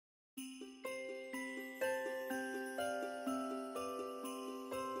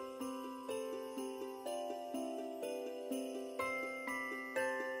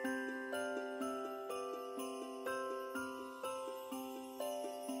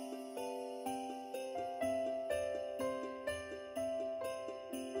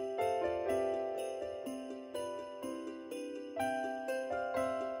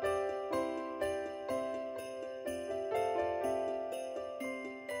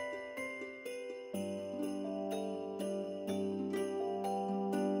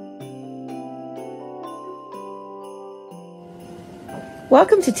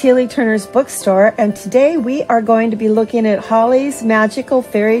Welcome to Teelie Turner's Bookstore, and today we are going to be looking at Holly's Magical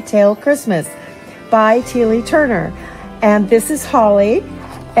Fairy Tale Christmas by Teelie Turner. And this is Holly,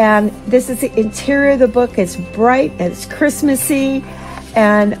 and this is the interior of the book. It's bright, it's Christmassy,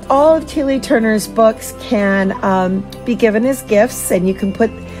 and all of Teelie Turner's books can be given as gifts, and you can put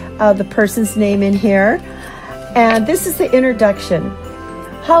the person's name in here. And this is the introduction.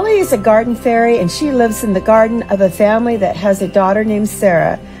 Holly is a garden fairy, and she lives in the garden of a family that has a daughter named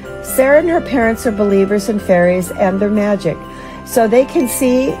Sara. Sara and her parents are believers in fairies and their magic, so they can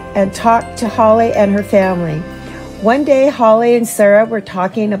see and talk to Holly and her family. One day, Holly and Sara were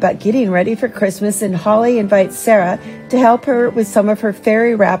talking about getting ready for Christmas, and Holly invites Sara to help her with some of her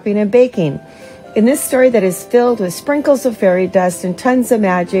fairy wrapping and baking. In this story that is filled with sprinkles of fairy dust and tons of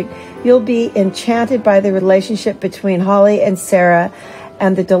magic, you'll be enchanted by the relationship between Holly and Sara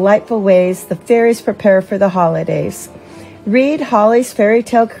and the delightful ways the fairies prepare for the holidays. Read Holly's Fairy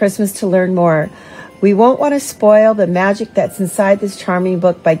Tale Christmas to learn more. We won't want to spoil the magic that's inside this charming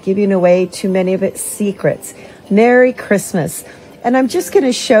book by giving away too many of its secrets. Merry Christmas. And I'm just going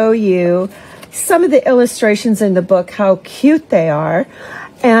to show you some of the illustrations in the book, how cute they are.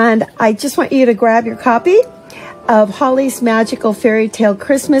 And I just want you to grab your copy of Holly's Magical Fairy Tale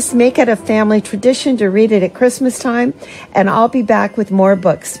Christmas. Make it a family tradition to read it at Christmas time, and I'll be back with more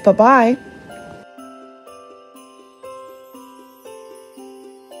books. Bye-bye.